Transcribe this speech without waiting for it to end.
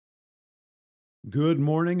Good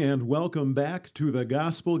morning and welcome back to the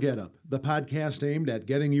Gospel Get Up, the podcast aimed at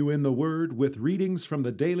getting you in the Word with readings from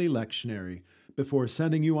the daily lectionary before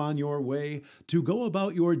sending you on your way to go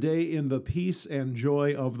about your day in the peace and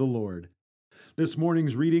joy of the Lord. This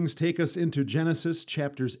morning's readings take us into Genesis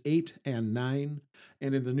chapters 8 and 9,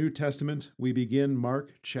 and in the New Testament we begin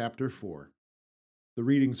Mark chapter 4. The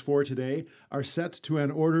readings for today are set to an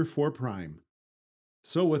order for prime.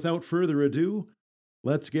 So without further ado,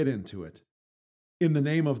 let's get into it. In the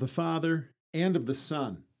name of the Father, and of the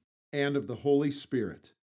Son, and of the Holy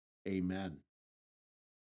Spirit. Amen.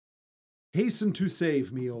 Hasten to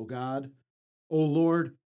save me, O God. O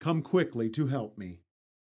Lord, come quickly to help me.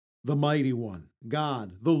 The Mighty One,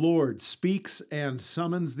 God, the Lord, speaks and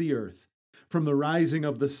summons the earth, from the rising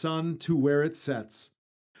of the sun to where it sets.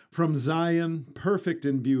 From Zion, perfect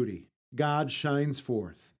in beauty, God shines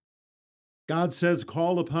forth. God says,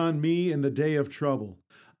 "Call upon me in the day of trouble.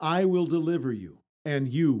 I will deliver you,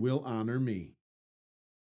 and you will honor me."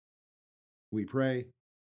 We pray.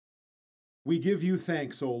 We give you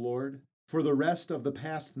thanks, O Lord, for the rest of the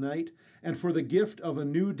past night and for the gift of a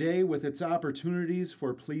new day with its opportunities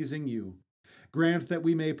for pleasing you. Grant that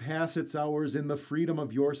we may pass its hours in the freedom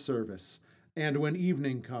of your service, and when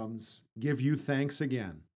evening comes, give you thanks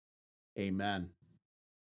again. Amen.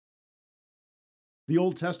 The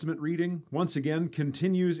Old Testament reading once again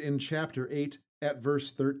continues in chapter 8 at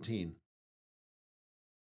verse 13.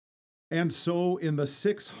 And so in the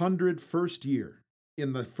 601st year,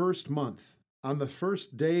 in the first month, on the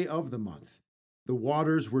first day of the month, the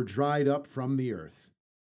waters were dried up from the earth.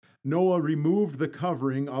 Noah removed the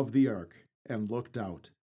covering of the ark and looked out.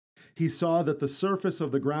 He saw that the surface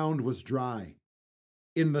of the ground was dry.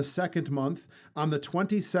 In the second month, on the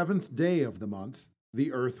 27th day of the month,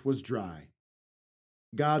 the earth was dry.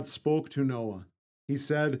 God spoke to Noah. He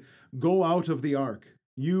said, "Go out of the ark,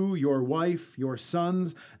 you, your wife, your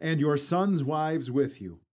sons, and your sons' wives with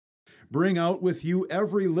you. Bring out with you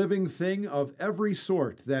every living thing of every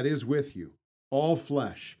sort that is with you, all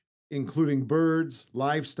flesh, including birds,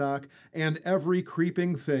 livestock, and every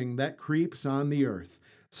creeping thing that creeps on the earth,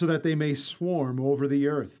 so that they may swarm over the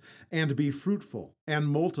earth, and be fruitful, and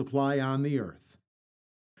multiply on the earth."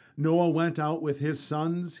 Noah went out with his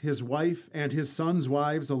sons, his wife, and his sons'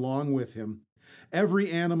 wives along with him.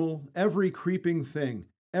 Every animal, every creeping thing,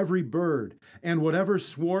 every bird, and whatever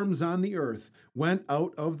swarms on the earth went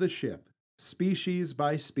out of the ship, species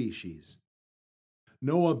by species.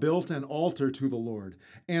 Noah built an altar to the Lord,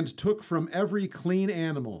 and took from every clean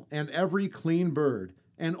animal and every clean bird,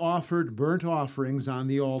 and offered burnt offerings on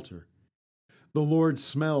the altar. The Lord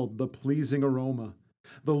smelled the pleasing aroma.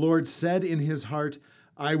 The Lord said in his heart,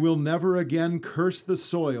 "I will never again curse the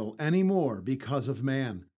soil any more because of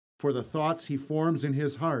man, for the thoughts he forms in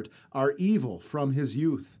his heart are evil from his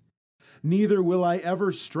youth. Neither will I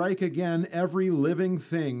ever strike again every living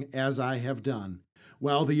thing as I have done,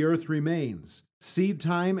 while the earth remains, seed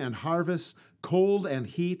time and harvest, cold and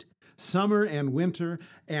heat, summer and winter,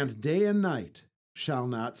 and day and night shall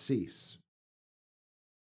not cease."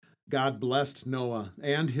 God blessed Noah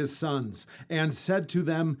and his sons, and said to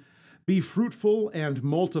them, "Be fruitful and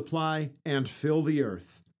multiply, and fill the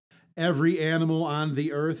earth. Every animal on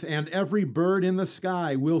the earth and every bird in the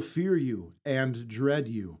sky will fear you and dread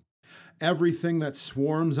you. Everything that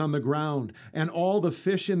swarms on the ground and all the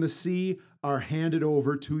fish in the sea are handed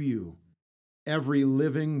over to you. Every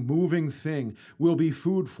living, moving thing will be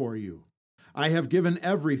food for you. I have given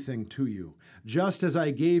everything to you, just as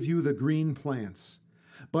I gave you the green plants.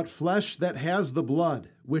 But flesh that has the blood,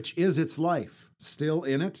 which is its life, still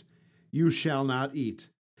in it, you shall not eat.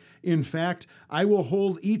 In fact, I will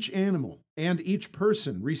hold each animal and each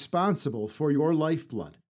person responsible for your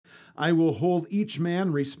lifeblood. I will hold each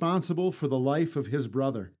man responsible for the life of his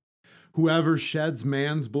brother. Whoever sheds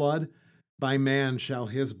man's blood, by man shall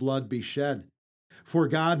his blood be shed. For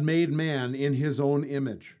God made man in his own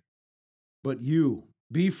image. But you,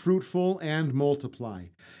 be fruitful and multiply.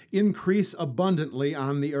 Increase abundantly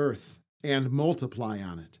on the earth, and multiply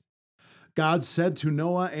on it." God said to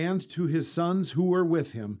Noah and to his sons who were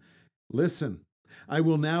with him, "Listen, I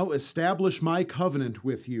will now establish my covenant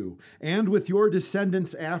with you, and with your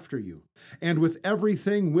descendants after you, and with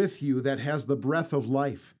everything with you that has the breath of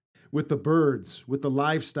life, with the birds, with the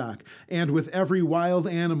livestock, and with every wild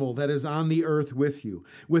animal that is on the earth with you,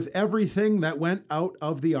 with everything that went out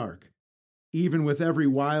of the ark, even with every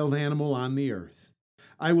wild animal on the earth.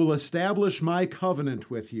 I will establish my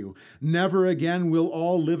covenant with you. Never again will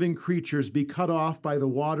all living creatures be cut off by the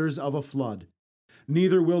waters of a flood.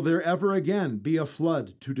 Neither will there ever again be a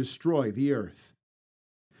flood to destroy the earth."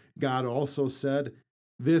 God also said,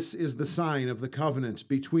 This is the sign of the covenant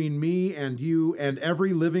between me and you and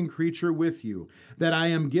every living creature with you, that I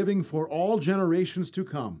am giving for all generations to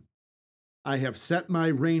come. I have set my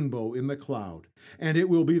rainbow in the cloud, and it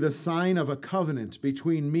will be the sign of a covenant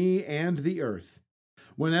between me and the earth.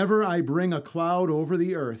 Whenever I bring a cloud over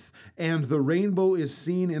the earth, and the rainbow is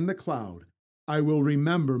seen in the cloud, I will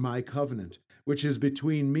remember my covenant, which is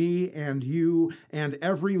between me and you and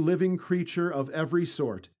every living creature of every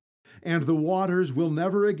sort. And the waters will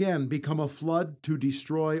never again become a flood to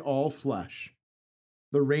destroy all flesh.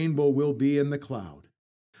 The rainbow will be in the cloud.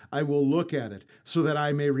 I will look at it so that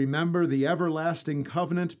I may remember the everlasting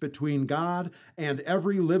covenant between God and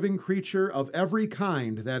every living creature of every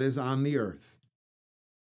kind that is on the earth.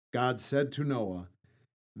 God said to Noah,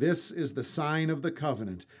 "This is the sign of the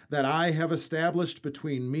covenant that I have established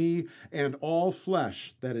between me and all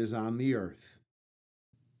flesh that is on the earth."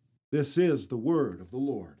 This is the word of the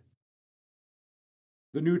Lord.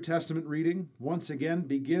 The New Testament reading once again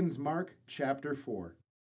begins Mark chapter 4.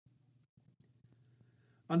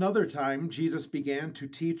 Another time Jesus began to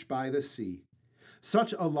teach by the sea.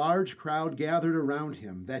 Such a large crowd gathered around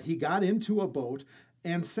him that he got into a boat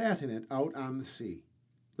and sat in it out on the sea.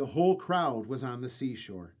 The whole crowd was on the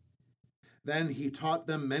seashore. Then he taught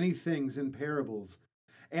them many things in parables.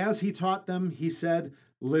 As he taught them, he said,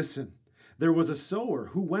 "Listen, there was a sower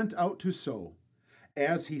who went out to sow.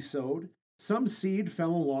 As he sowed, some seed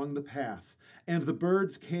fell along the path, and the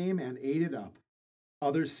birds came and ate it up.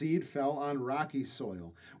 Other seed fell on rocky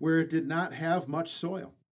soil, where it did not have much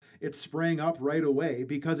soil. It sprang up right away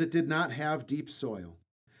because it did not have deep soil.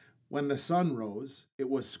 When the sun rose, it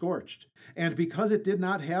was scorched, and because it did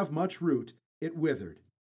not have much root, it withered.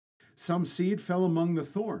 Some seed fell among the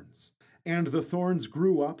thorns, and the thorns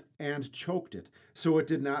grew up and choked it, so it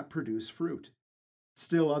did not produce fruit.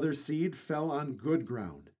 Still other seed fell on good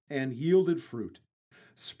ground and yielded fruit,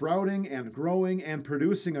 sprouting and growing and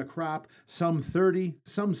producing a crop, some 30,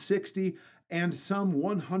 some 60, and some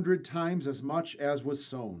 100 times as much as was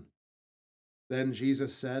sown." Then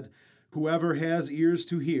Jesus said, "Whoever has ears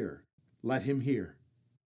to hear, let him hear."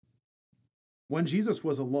 When Jesus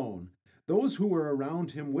was alone, those who were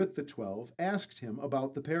around him with the 12 asked him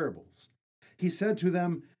about the parables. He said to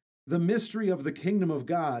them, "The mystery of the kingdom of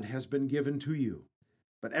God has been given to you,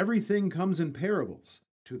 but everything comes in parables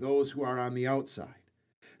to those who are on the outside,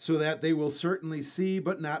 so that they will certainly see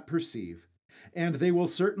but not perceive, and they will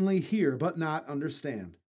certainly hear but not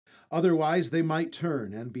understand. Otherwise they might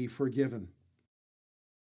turn and be forgiven."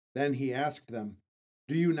 Then he asked them,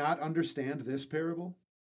 "Do you not understand this parable?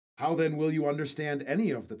 How then will you understand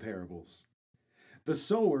any of the parables? The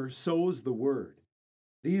sower sows the word.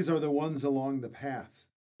 These are the ones along the path,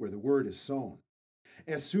 where the word is sown.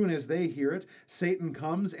 As soon as they hear it, Satan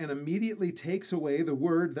comes and immediately takes away the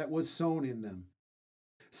word that was sown in them.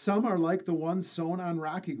 Some are like the ones sown on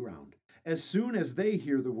rocky ground. As soon as they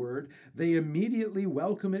hear the word, they immediately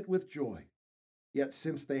welcome it with joy. Yet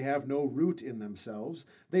since they have no root in themselves,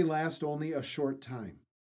 they last only a short time.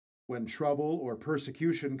 When trouble or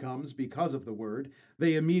persecution comes because of the word,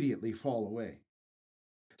 they immediately fall away.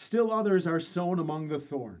 Still others are sown among the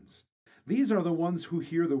thorns. These are the ones who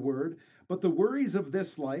hear the word, but the worries of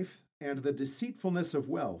this life, and the deceitfulness of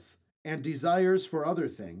wealth, and desires for other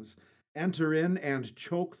things, enter in and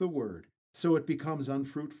choke the word, so it becomes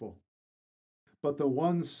unfruitful. But the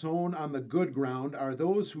ones sown on the good ground are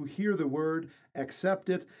those who hear the word, accept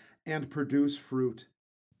it, and produce fruit.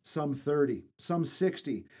 Some 30, some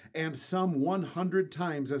 60, and some 100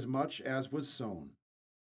 times as much as was sown.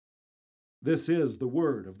 This is the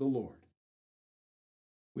word of the Lord.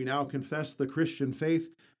 We now confess the Christian faith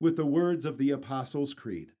with the words of the Apostles'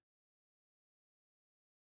 Creed.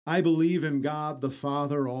 I believe in God the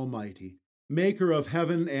Father Almighty, maker of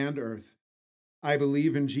heaven and earth. I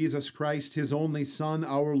believe in Jesus Christ, his only Son,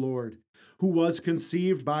 our Lord, who was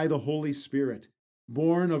conceived by the Holy Spirit,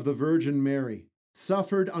 born of the Virgin Mary,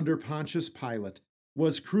 suffered under Pontius Pilate,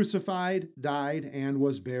 was crucified, died, and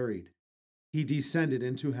was buried. He descended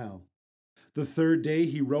into hell. The third day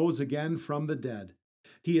he rose again from the dead.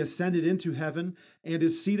 He ascended into heaven and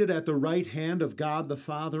is seated at the right hand of God the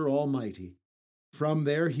Father Almighty. From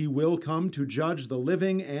there he will come to judge the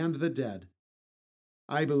living and the dead.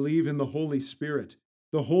 I believe in the Holy Spirit,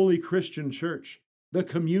 the holy Christian Church, the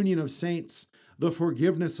communion of saints, the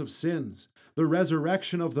forgiveness of sins, the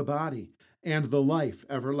resurrection of the body, and the life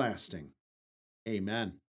everlasting.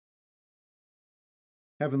 Amen.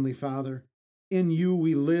 Heavenly Father, in you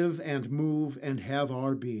we live and move and have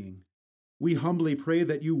our being. We humbly pray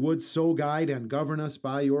that you would so guide and govern us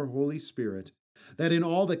by your Holy Spirit, that in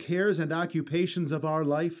all the cares and occupations of our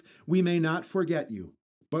life we may not forget you,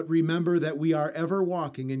 but remember that we are ever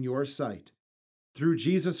walking in your sight. Through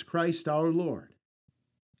Jesus Christ our Lord.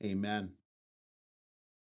 Amen.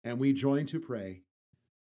 And we join to pray.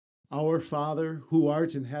 Our Father, who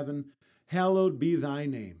art in heaven, hallowed be thy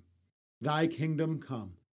name. Thy kingdom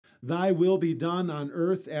come. Thy will be done on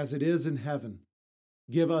earth as it is in heaven.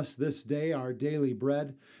 Give us this day our daily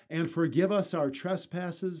bread, and forgive us our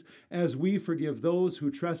trespasses as we forgive those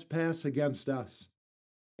who trespass against us.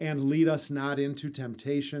 And lead us not into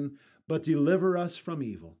temptation, but deliver us from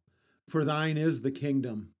evil. For thine is the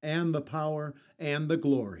kingdom, and the power, and the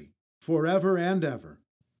glory, forever and ever.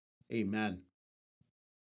 Amen.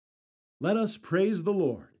 Let us praise the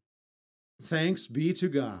Lord. Thanks be to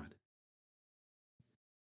God.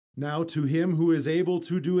 Now to him who is able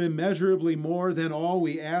to do immeasurably more than all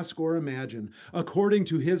we ask or imagine, according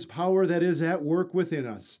to his power that is at work within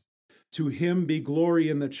us, to him be glory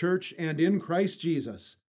in the church and in Christ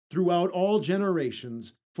Jesus, throughout all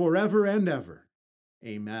generations, forever and ever.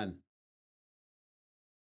 Amen.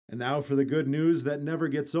 And now for the good news that never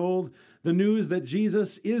gets old, the news that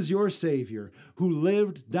Jesus is your Savior, who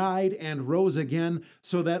lived, died, and rose again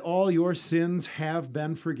so that all your sins have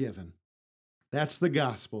been forgiven. That's the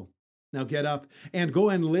gospel. Now get up and go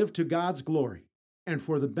and live to God's glory and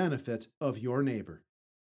for the benefit of your neighbor.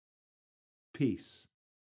 Peace.